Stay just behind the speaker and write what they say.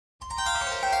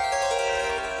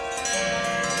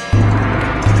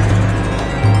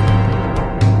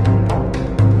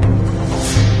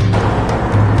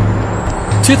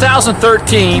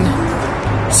2013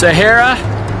 Sahara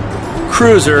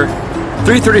Cruiser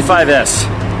 335S.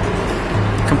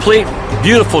 Complete,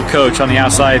 beautiful coach on the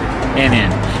outside and in.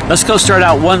 Let's go start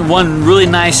out one really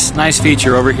nice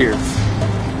feature over here. In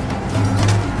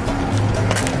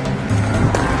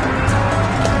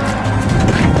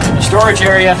the storage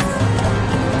area,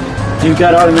 you've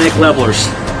got automatic levelers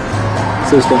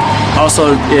system.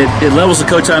 Also, it levels the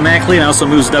coach automatically and also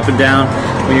moves it up and down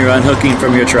when you're unhooking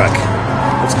from your truck.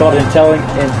 It's called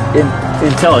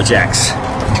IntelliJacks.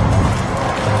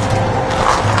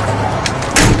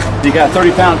 You got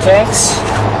 30-pound tanks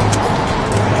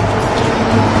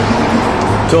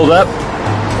filled up.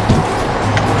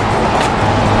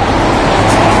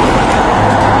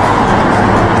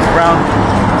 Brown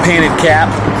painted cap,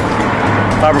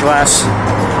 fiberglass.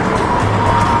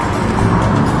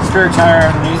 Spare tire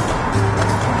underneath.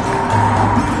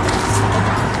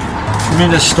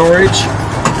 Tremendous storage.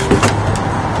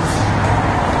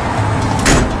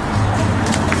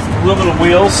 Aluminum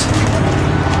wheels.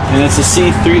 And it's a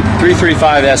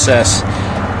C335SS.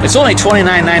 It's only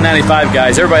 $29,995,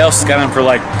 guys. Everybody else has got them for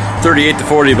like $38 to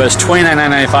 $40, but it's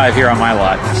 $29,995 here on my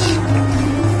lot.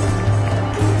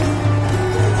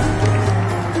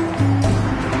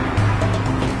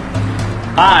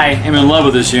 I am in love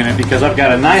with this unit because I've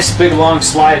got a nice big long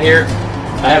slide here.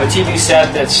 I have a TV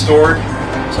set that's stored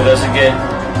so it doesn't get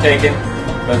taken,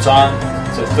 but it's on.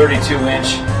 It's a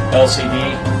 32-inch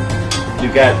LCD.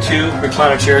 You've got two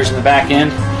recliner chairs in the back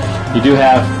end. You do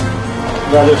have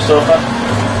leather sofa,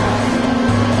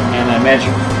 and I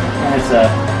imagine it's a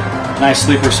nice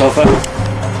sleeper sofa.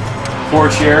 4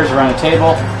 chairs around the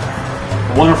table.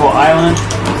 A wonderful island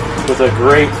with a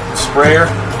great sprayer.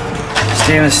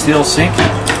 Stainless steel sink.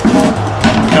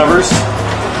 Covers.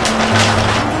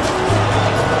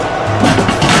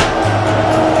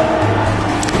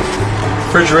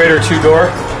 Refrigerator,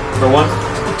 two-door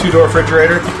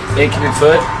refrigerator, 8 cubic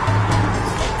foot.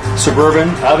 Suburban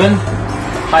oven,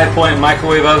 high point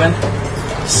microwave oven,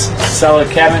 solid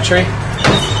cabinetry,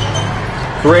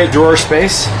 great drawer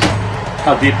space.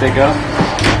 How deep they go.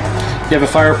 You have a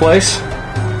fireplace.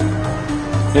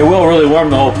 It will really warm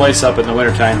the whole place up in the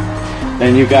wintertime.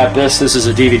 Then you've got this is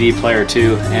a DVD player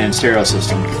too, and stereo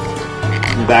system.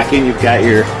 In the back end you've got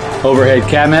your overhead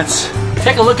cabinets.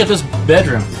 Take a look at this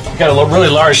bedroom. You've got a really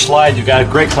large slide. You've got a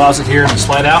great closet here and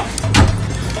slide out.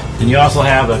 And you also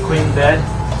have a queen bed.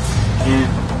 And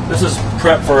this is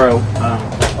prep for a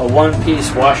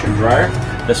one-piece washer and dryer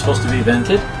that's supposed to be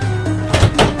vented.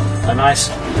 A nice,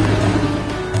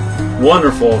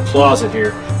 wonderful closet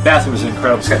here. Bathroom is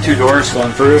incredible. It's got 2 doors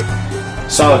going through.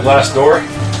 Solid glass door.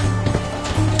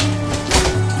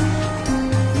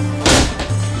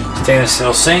 Stainless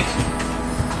steel sink.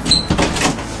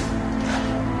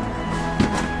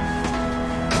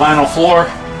 Vinyl floor.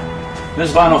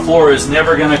 This vinyl floor is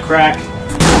never going to crack.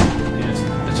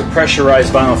 It's a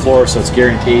pressurized vinyl floor, so it's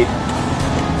guaranteed.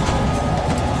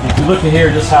 If you look at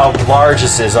here, just how large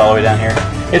this is all the way down here.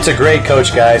 It's a great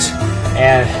coach, guys,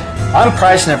 and I'm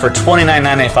pricing it for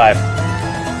 $29,995.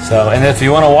 So, and if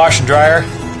you want a wash and dryer,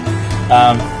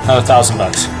 another $1,000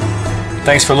 bucks.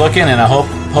 Thanks for looking, and I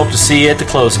hope to see you at the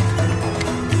closing.